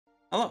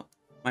Hello,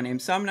 my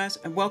name's Simonize,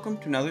 and welcome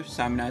to another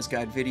Simonize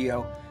Guide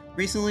video.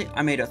 Recently,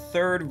 I made a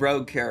third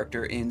rogue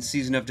character in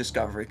Season of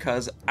Discovery,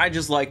 because I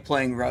just like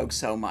playing rogue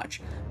so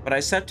much. But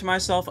I set to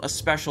myself a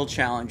special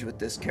challenge with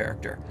this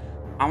character.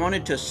 I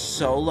wanted to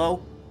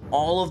solo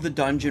all of the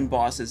dungeon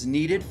bosses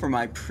needed for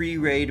my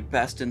pre-raid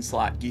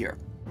best-in-slot gear.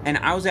 And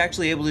I was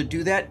actually able to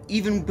do that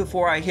even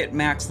before I hit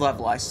max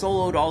level. I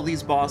soloed all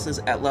these bosses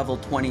at level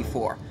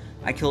 24.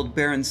 I killed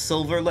Baron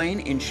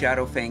Silverlaine in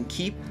Shadowfang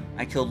Keep,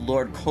 I killed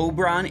Lord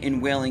Cobrahn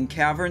in Wailing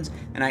Caverns,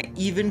 and I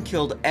even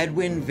killed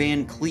Edwin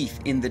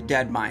Vancleef in the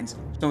Deadmines.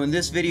 So in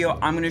this video,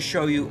 I'm going to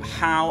show you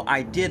how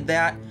I did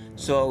that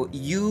so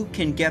you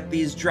can get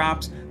these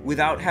drops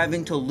without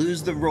having to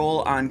lose the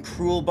roll on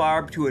Cruel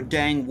Barb to a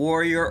dang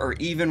warrior, or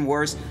even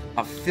worse,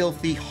 a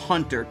filthy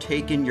hunter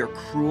taking your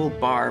Cruel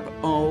Barb.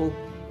 Oh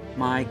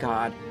my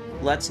god,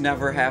 let's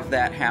never have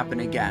that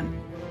happen again.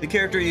 The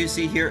character you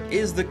see here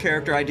is the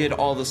character I did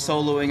all the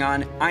soloing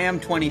on. I am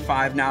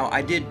 25 now.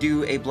 I did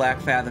do a Black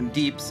Fathom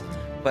Deeps,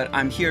 but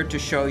I'm here to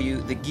show you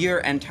the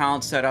gear and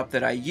talent setup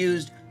that I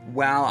used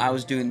while I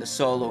was doing the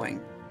soloing.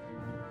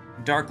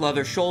 Dark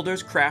leather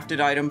shoulders,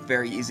 crafted item,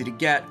 very easy to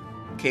get.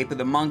 Cape of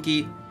the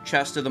monkey,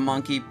 chest of the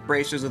monkey,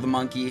 bracers of the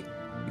monkey.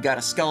 You got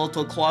a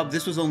skeletal club.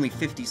 This was only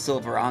 50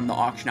 silver on the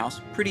auction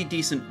house. Pretty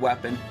decent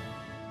weapon.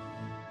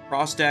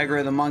 Cross dagger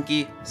of the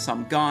monkey,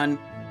 some gun,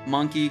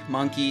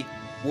 monkey,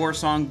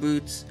 Warsong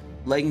boots,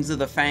 leggings of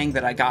the Fang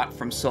that I got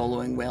from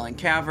soloing Wailing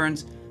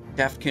Caverns,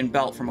 Deathkin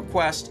belt from a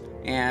quest,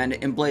 and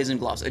emblazoned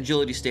gloves,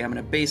 agility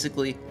stamina,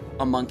 basically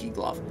a monkey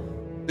glove.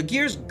 The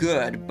gear's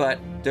good, but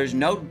there's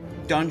no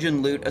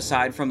dungeon loot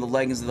aside from the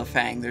leggings of the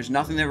Fang. There's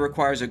nothing that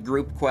requires a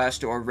group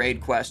quest or raid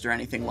quest or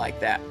anything like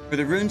that. For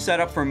the rune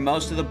setup for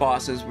most of the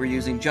bosses, we're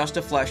using just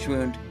a flesh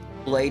wound,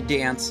 blade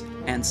dance,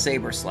 and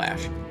saber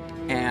slash.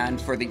 And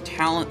for the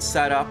talent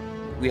setup,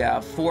 we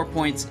have 4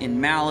 points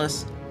in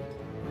malice,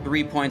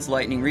 3 points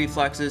lightning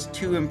reflexes,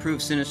 2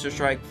 improved sinister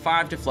strike,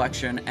 5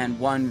 deflection, and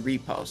 1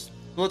 repost.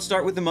 So let's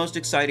start with the most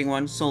exciting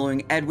one,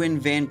 soloing Edwin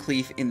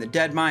Vancleef in the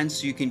Deadmines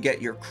so you can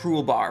get your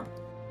Cruel Barb.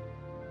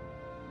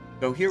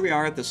 So here we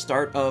are at the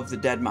start of the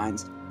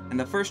Deadmines, and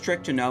the first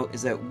trick to note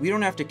is that we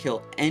don't have to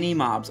kill any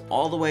mobs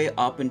all the way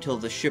up until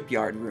the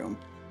shipyard room.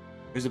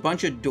 There's a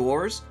bunch of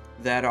doors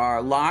that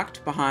are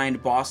locked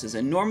behind bosses,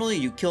 and normally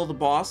you kill the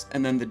boss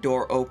and then the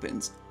door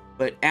opens.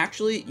 But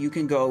actually, you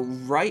can go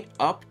right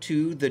up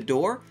to the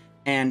door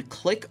and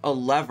click a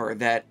lever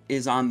that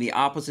is on the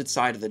opposite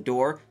side of the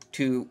door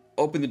to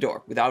open the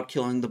door without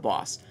killing the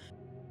boss.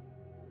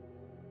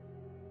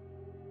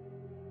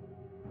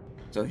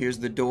 So here's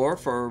the door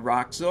for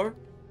Roxor,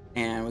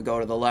 and we go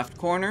to the left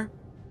corner.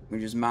 We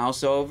just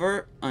mouse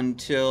over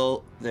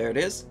until, there it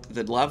is,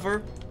 the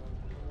lever,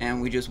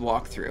 and we just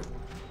walk through.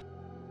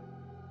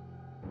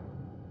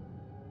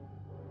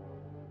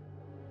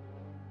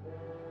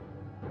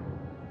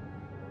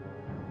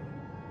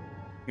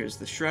 Here's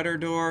the shredder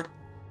door,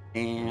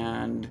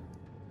 and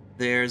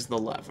there's the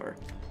lever.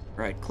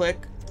 Right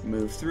click,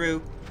 move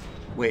through,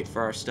 wait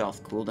for our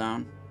stealth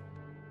cooldown.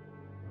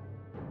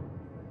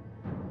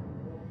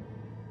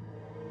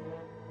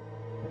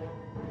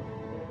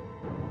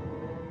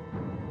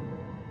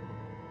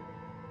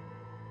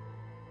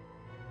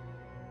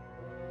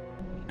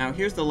 Now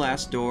here's the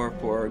last door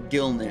for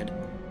Gilnid,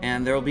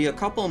 and there will be a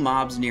couple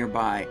mobs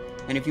nearby,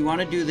 and if you want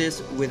to do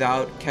this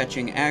without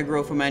catching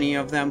aggro from any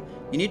of them,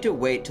 you need to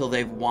wait till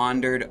they've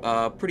wandered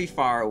pretty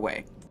far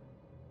away.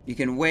 You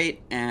can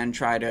wait and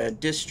try to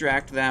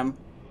distract them.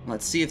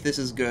 Let's see if this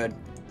is good.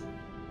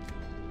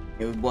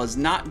 It was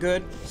not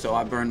good, so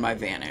I burned my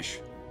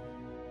vanish.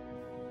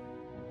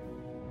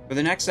 For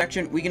the next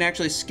section, we can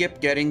actually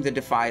skip getting the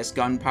Defias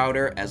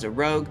gunpowder as a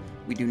rogue.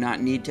 We do not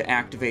need to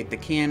activate the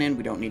cannon.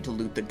 We don't need to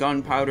loot the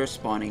gunpowder,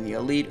 spawning the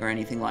elite, or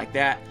anything like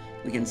that.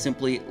 We can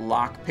simply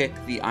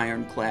lockpick the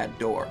ironclad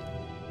door.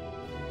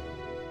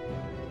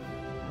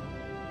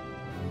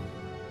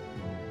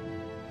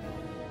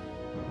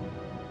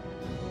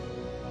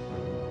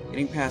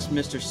 Getting past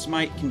Mr.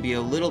 Smite can be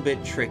a little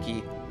bit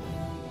tricky.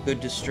 Could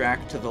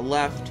distract to the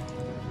left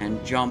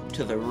and jump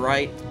to the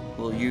right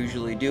will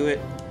usually do it.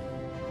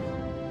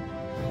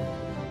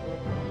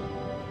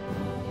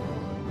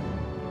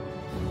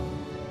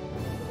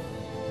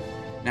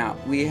 Now,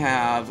 we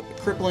have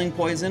crippling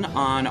poison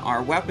on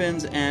our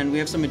weapons, and we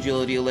have some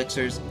agility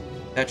elixirs.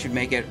 That should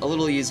make it a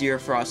little easier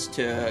for us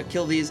to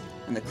kill these,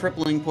 and the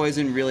crippling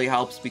poison really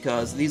helps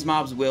because these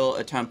mobs will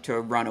attempt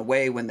to run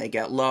away when they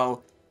get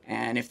low,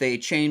 and if they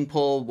chain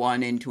pull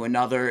one into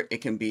another, it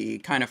can be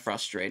kind of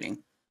frustrating.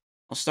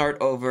 I'll start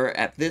over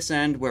at this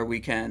end where we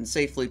can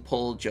safely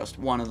pull just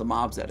one of the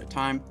mobs at a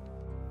time.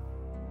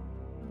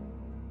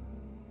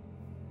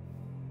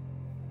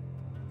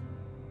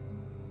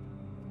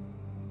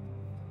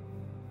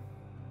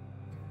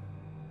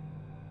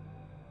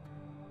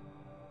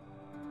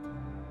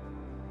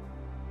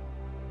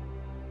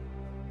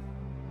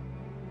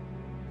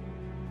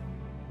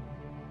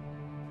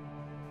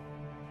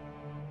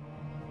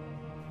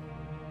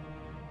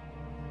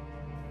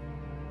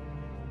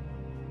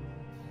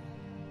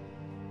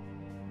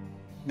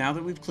 Now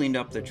that we've cleaned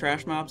up the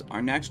trash mobs,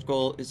 our next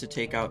goal is to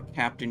take out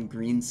Captain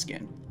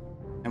Greenskin.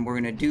 And we're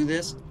going to do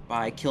this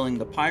by killing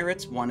the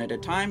pirates one at a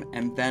time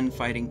and then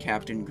fighting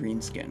Captain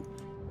Greenskin.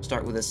 We'll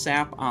start with a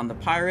sap on the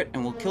pirate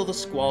and we'll kill the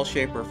Squall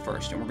Shaper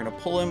first, and we're going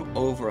to pull him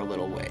over a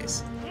little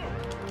ways.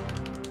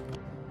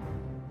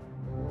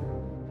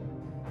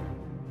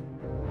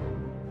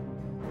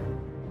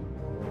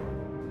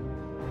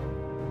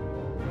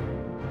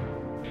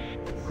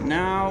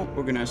 Now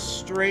we're going to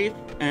strafe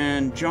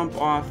and jump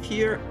off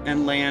here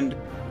and land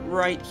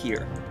right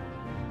here.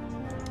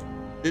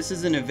 This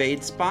is an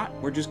evade spot.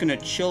 We're just going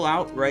to chill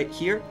out right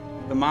here.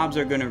 The mobs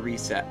are going to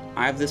reset.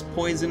 I have this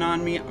poison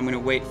on me. I'm going to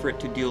wait for it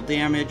to deal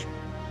damage,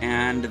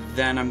 and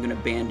then I'm going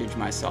to bandage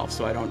myself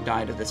so I don't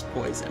die to this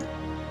poison.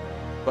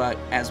 But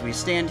as we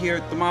stand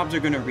here, the mobs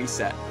are going to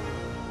reset.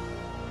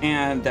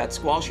 And that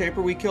Squall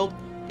Shaper we killed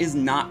is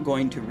not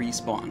going to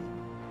respawn.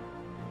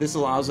 This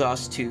allows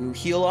us to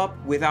heal up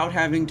without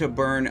having to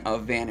burn a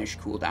vanish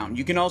cooldown.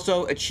 You can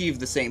also achieve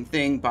the same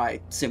thing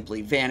by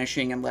simply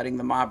vanishing and letting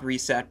the mob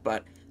reset,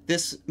 but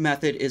this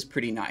method is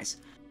pretty nice.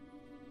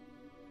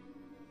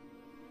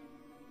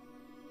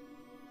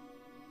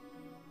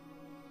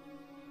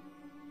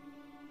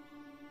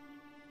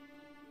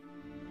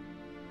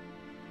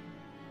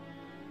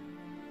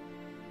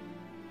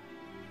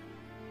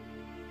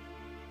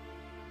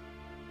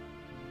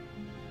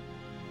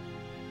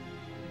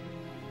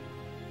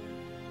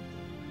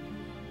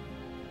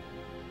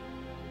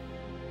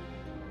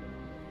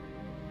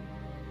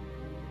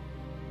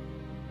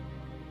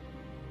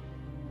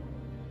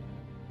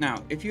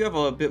 Now, if you have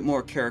a bit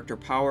more character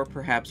power,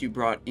 perhaps you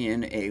brought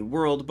in a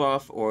world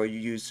buff, or you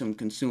used some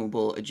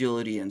consumable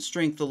agility and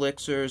strength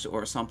elixirs,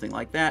 or something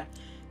like that,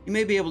 you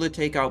may be able to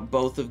take out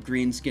both of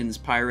Greenskin's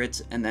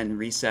pirates and then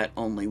reset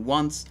only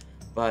once,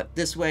 but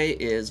this way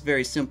is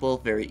very simple,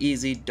 very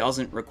easy,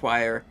 doesn't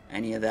require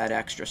any of that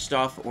extra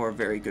stuff or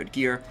very good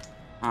gear,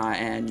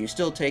 and you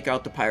still take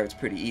out the pirates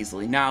pretty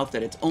easily. Now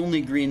that it's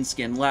only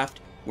Greenskin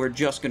left, we're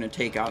just going to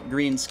take out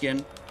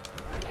Greenskin,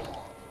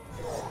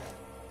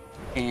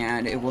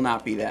 and it will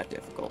not be that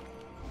difficult.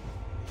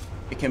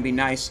 It can be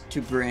nice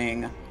to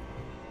bring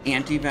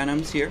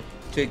anti-venoms here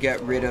to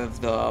get rid of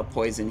the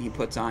poison he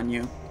puts on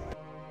you.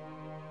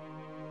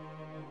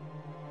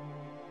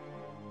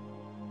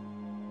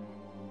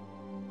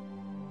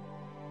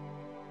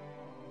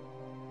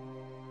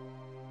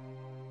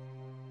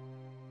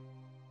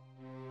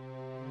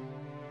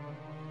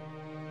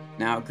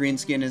 Now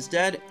Greenskin is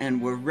dead,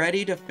 and we're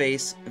ready to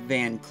face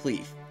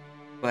Vancleef.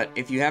 But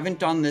if you haven't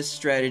done this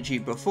strategy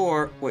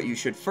before, what you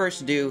should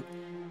first do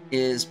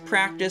is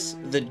practice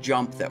the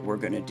jump that we're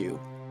going to do.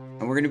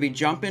 And we're going to be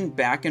jumping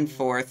back and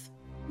forth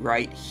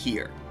right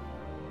here.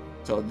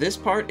 So this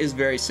part is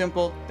very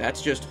simple.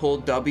 That's just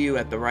hold W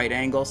at the right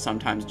angle.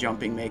 Sometimes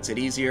jumping makes it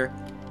easier.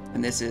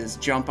 And this is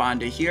jump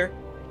onto here.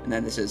 And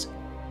then this is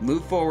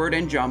move forward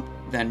and jump,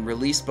 then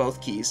release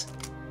both keys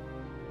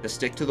to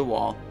stick to the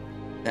wall.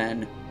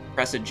 Then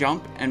press a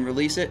jump and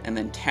release it, and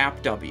then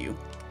tap W.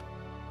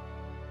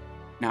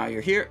 Now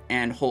you're here,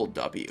 and hold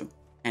W,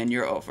 and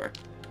you're over.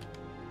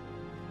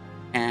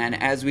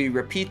 And as we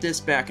repeat this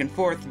back and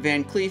forth,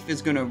 Vancleef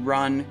is going to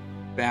run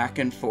back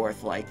and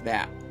forth like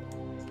that.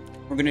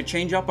 We're going to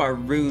change up our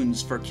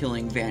runes for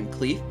killing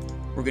Vancleef.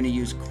 We're going to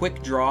use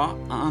Quick Draw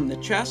on the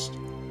chest,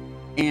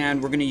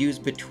 and we're going to use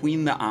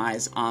Between the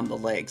Eyes on the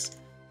legs.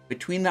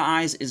 Between the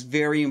Eyes is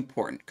very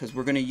important, because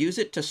we're going to use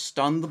it to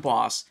stun the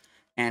boss.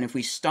 And if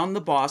we stun the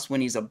boss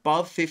when he's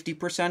above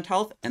 50%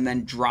 health and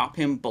then drop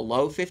him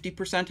below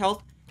 50%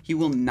 health, he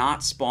will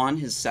not spawn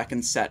his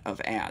second set of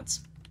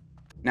adds.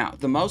 Now,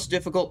 the most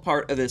difficult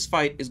part of this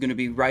fight is going to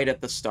be right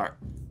at the start.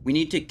 We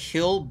need to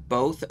kill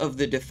both of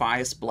the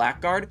Defias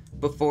Blackguard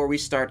before we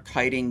start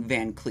kiting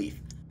Vancleef.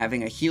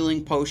 Having a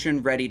healing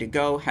potion ready to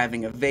go,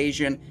 having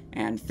evasion,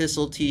 and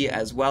Thistle Tea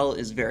as well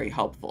is very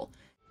helpful.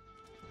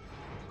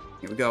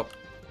 Here we go.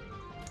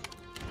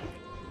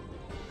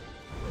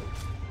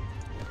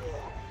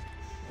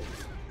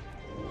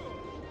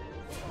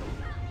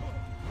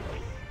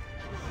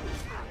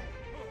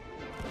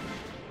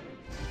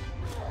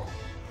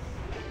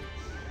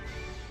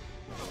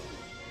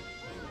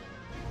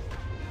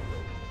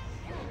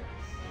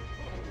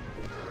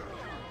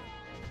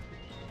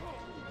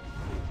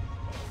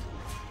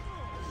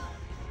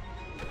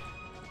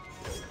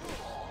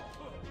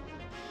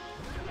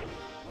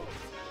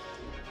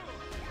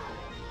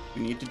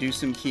 We need to do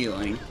some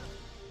healing.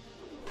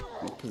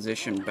 We'll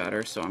position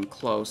better so I'm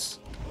close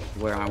to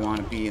where I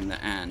want to be in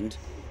the end.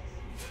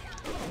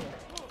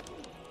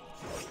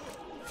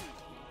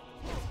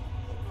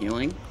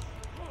 Healing.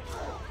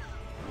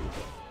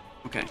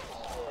 Okay.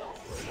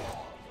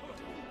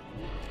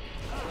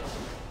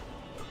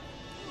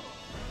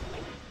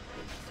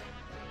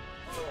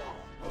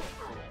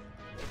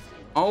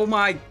 Oh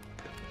my...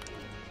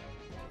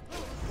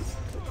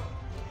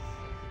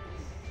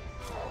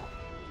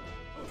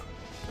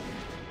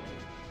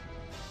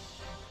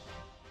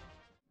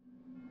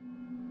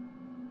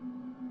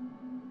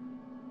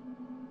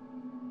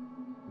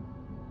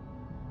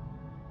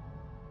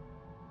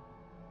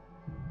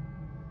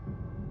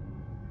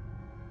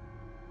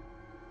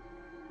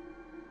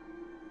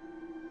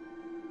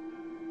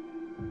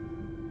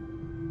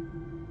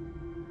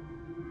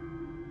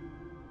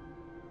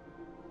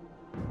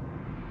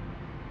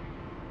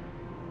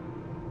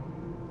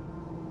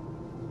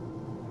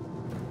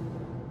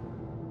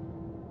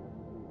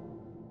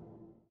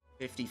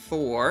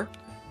 54.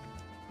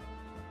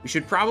 We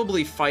should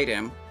probably fight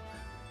him.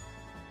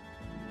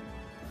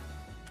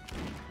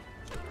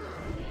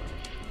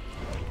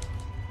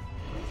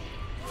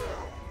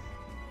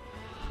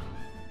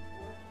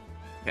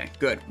 Okay,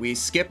 good. We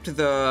skipped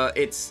the...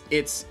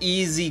 It's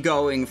easy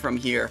going from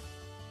here.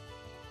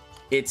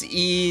 It's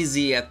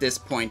easy at this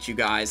point, you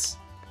guys.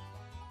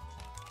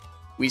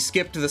 We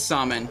skipped the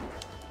summon.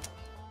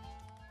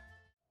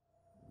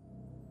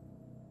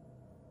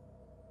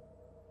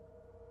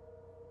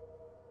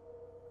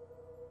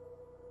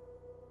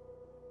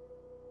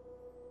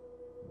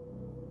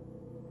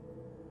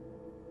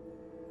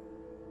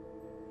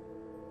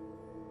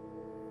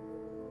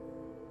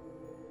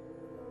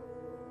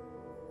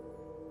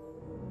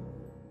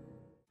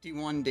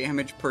 $51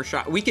 damage per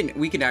shot. We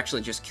can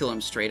actually just kill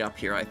him straight up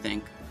here, I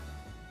think.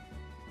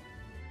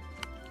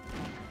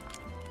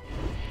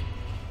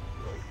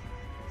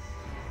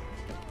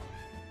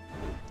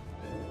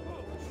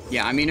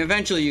 Yeah, I mean,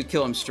 eventually you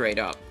kill him straight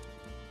up.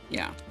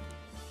 Yeah.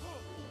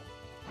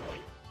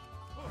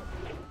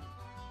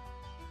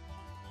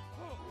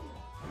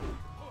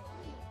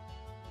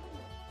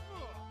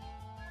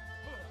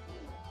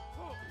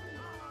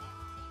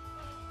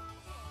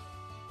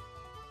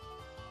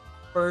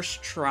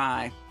 First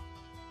try.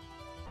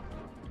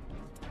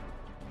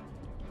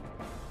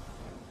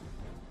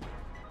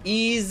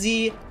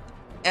 Easy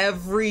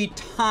every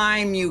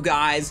time, you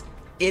guys.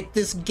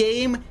 This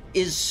game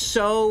is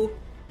so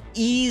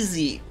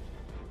easy.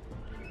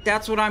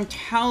 That's what I'm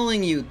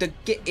telling you.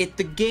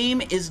 The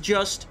game is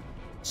just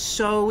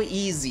so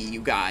easy,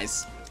 you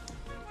guys.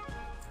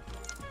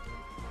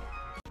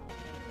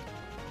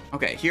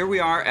 Okay, here we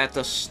are at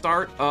the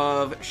start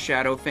of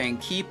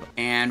Shadowfang Keep,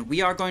 and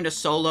we are going to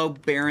solo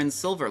Baron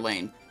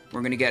Silverlaine.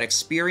 We're going to get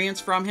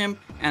experience from him,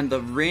 and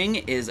the ring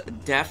is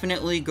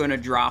definitely going to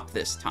drop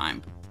this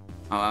time.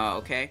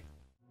 Okay.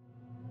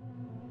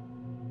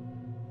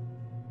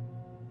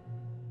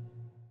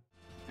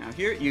 Now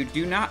here, you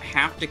do not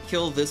have to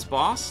kill this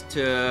boss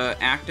to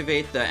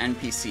activate the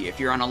NPC. If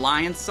you're on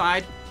Alliance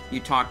side, you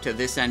talk to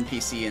this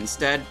NPC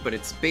instead, but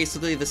it's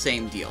basically the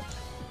same deal.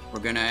 We're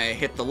going to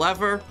hit the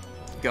lever.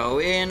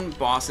 Go in,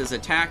 boss is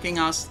attacking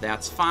us,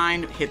 that's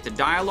fine. Hit the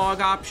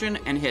dialogue option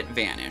and hit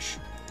vanish.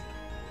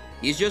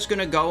 He's just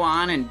gonna go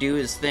on and do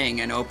his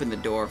thing and open the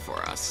door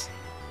for us.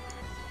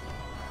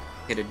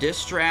 Hit a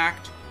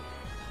distract.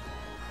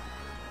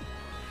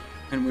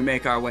 And we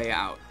make our way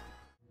out.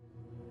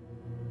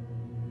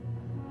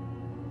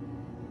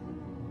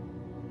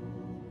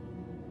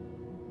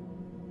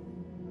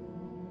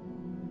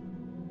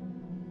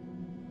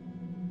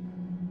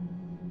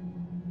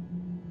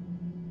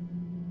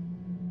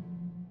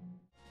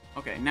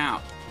 Okay,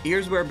 now,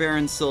 here's where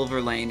Baron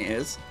Silverlaine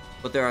is,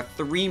 but there are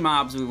 3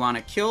 mobs we want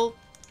to kill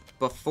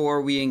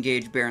before we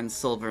engage Baron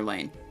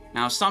Silverlaine.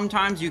 Now,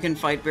 sometimes you can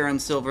fight Baron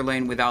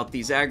Silverlaine without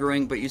these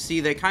aggroing, but you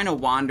see they kind of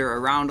wander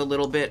around a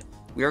little bit.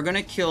 We are going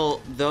to kill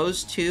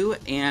those 2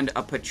 and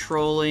a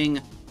patrolling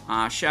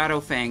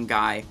Shadowfang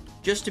guy,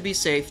 just to be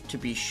safe, to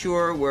be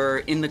sure we're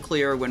in the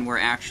clear when we're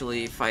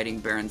actually fighting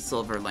Baron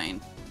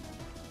Silverlaine.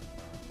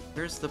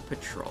 Where's the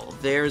patrol?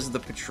 There's the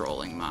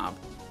patrolling mob.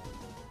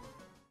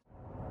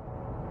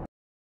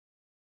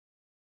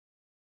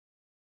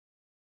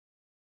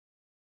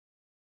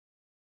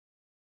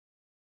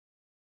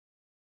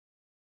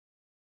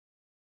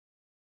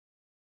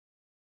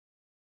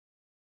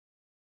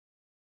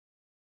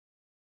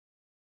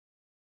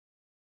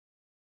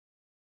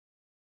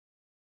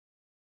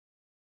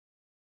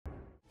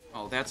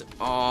 Oh,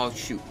 oh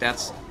shoot,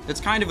 that's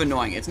kind of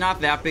annoying. It's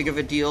not that big of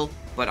a deal,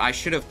 but I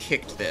should have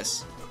kicked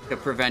this to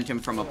prevent him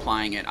from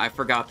applying it. I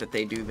forgot that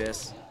they do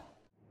this.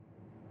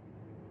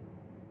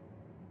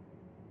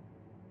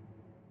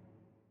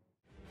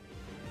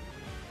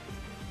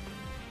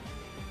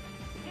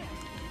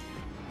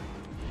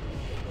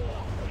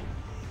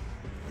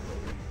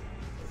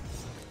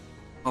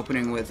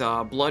 Opening with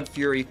Blood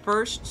Fury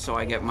first, so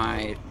I get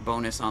my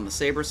bonus on the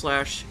Saber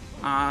Slash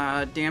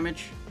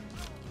damage.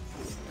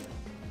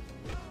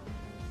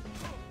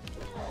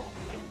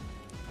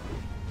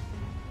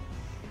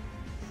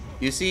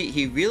 You see,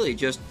 he really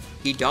just,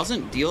 he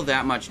doesn't deal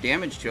that much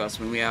damage to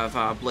us when we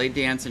have Blade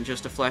Dance and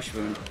just a Flesh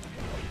Wound.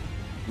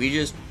 We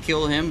just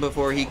kill him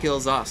before he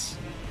kills us.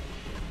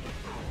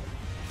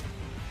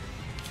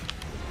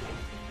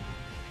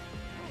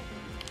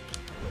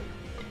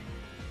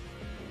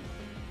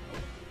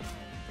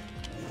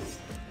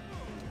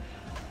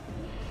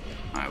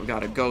 Alright, we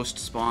got a Ghost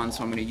spawn,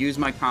 so I'm going to use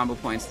my combo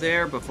points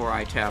there before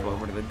I tab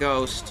over to the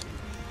Ghost.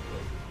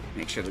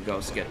 Make sure the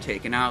Ghosts get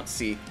taken out.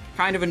 See,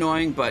 kind of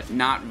annoying, but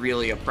not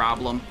really a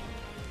problem.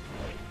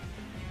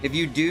 If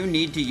you do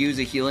need to use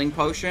a healing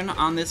potion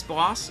on this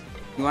boss,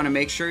 you want to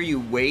make sure you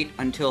wait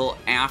until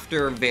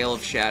after Veil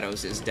of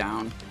Shadows is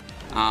down.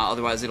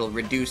 Otherwise, it'll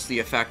reduce the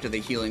effect of the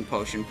healing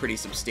potion pretty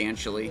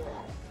substantially.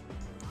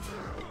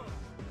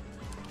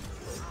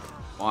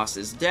 Boss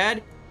is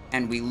dead,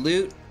 and we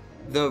loot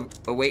the...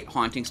 Oh, wait,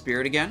 Haunting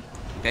Spirit again.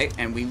 Okay,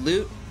 and we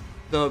loot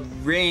the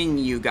ring,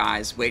 you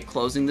guys. Wait,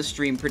 closing the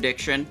stream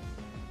prediction.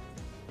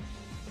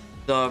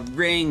 the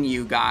ring,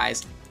 you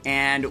guys.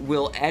 And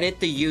we'll edit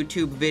the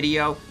YouTube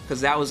video,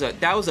 because that was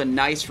a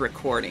nice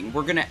recording.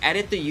 We're gonna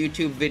edit the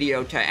YouTube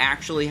video to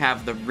actually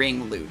have the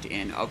ring loot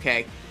in,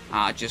 okay?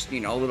 Just, you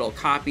know, a little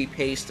copy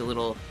paste, a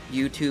little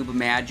YouTube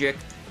magic.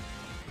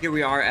 Here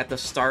we are at the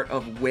start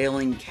of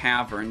Wailing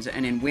Caverns,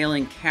 and in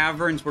Wailing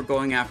Caverns we're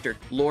going after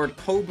Lord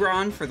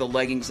Cobrahn for the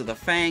Leggings of the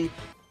Fang.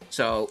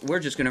 So we're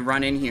just gonna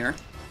run in here,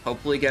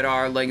 hopefully get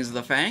our Leggings of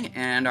the Fang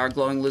and our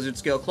Glowing Lizard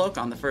Scale Cloak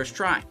on the first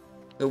try.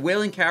 The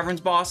Wailing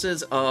Caverns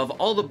bosses, of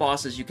all the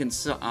bosses you can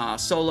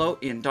solo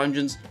in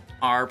dungeons,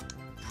 are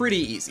pretty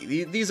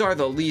easy. These are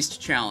the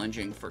least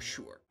challenging for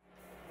sure.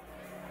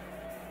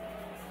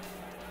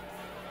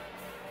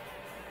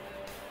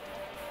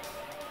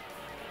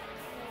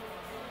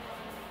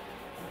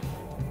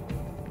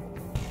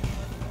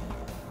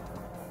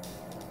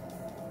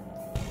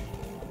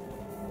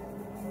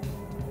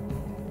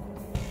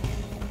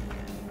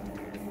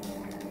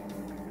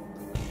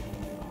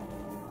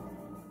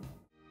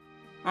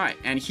 Alright,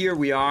 and here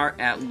we are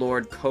at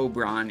Lord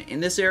Cobrahn. In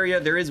this area,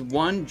 there is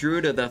one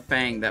Druid of the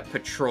Fang that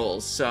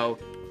patrols, so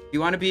if you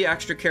want to be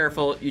extra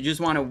careful, you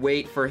just want to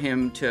wait for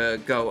him to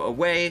go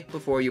away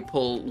before you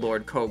pull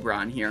Lord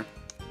Cobrahn here.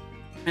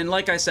 And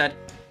like I said,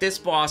 this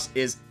boss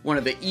is one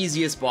of the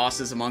easiest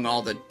bosses among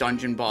all the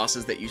dungeon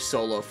bosses that you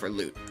solo for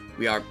loot.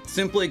 We are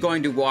simply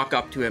going to walk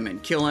up to him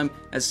and kill him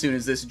as soon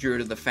as this Druid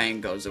of the Fang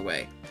goes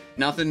away.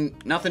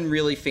 Nothing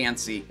really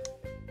fancy.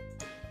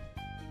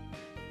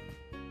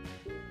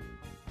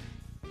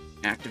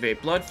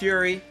 Activate Blood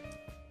Fury,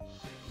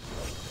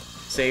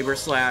 Saber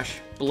Slash,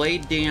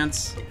 Blade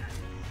Dance,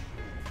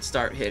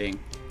 start hitting.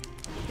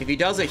 If he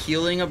does a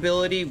healing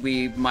ability,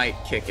 we might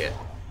kick it.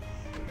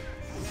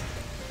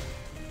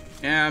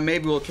 Yeah,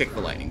 maybe we'll kick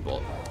the Lightning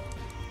Bolt.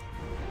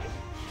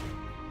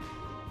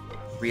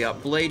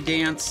 Re-up Blade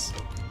Dance,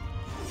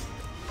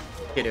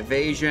 hit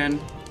Evasion.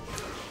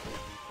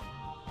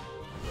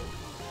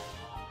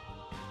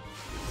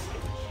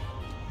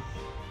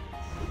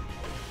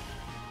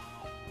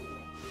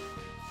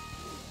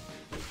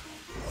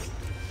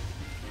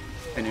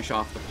 Finish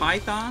off the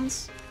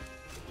Pythons.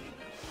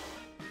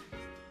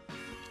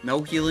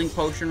 No healing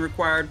potion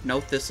required,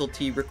 no Thistle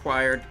Tea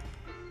required.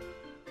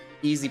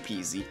 Easy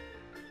peasy.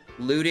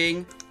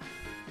 Looting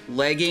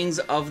Leggings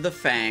of the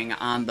Fang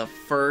on the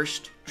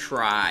first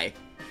try.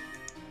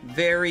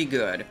 Very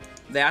good.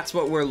 That's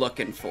what we're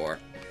looking for.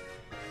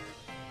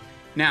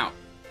 Now,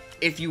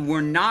 if you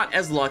were not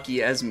as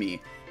lucky as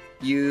me,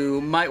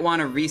 you might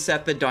want to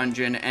reset the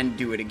dungeon and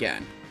do it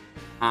again.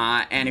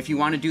 And if you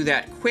want to do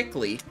that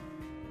quickly,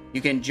 you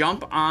can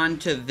jump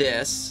onto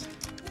this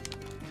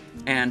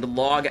and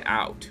log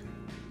out.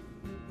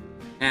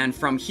 And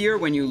from here,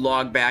 when you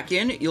log back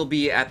in, you'll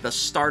be at the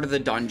start of the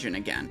dungeon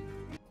again.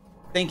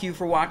 Thank you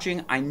for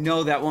watching. I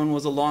know that one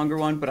was a longer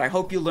one, but I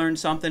hope you learned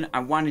something.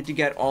 I wanted to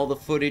get all the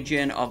footage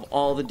in of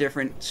all the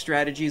different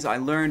strategies I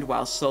learned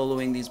while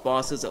soloing these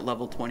bosses at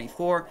level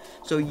 24,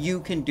 so you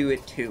can do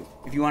it too.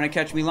 If you want to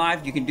catch me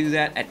live, you can do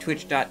that at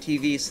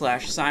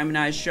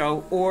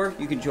twitch.tv/SimonizeShow, or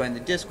you can join the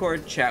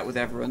Discord, chat with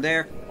everyone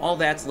there. All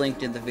that's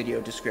linked in the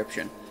video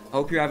description. I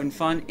hope you're having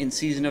fun in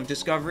Season of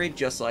Discovery,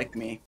 just like me.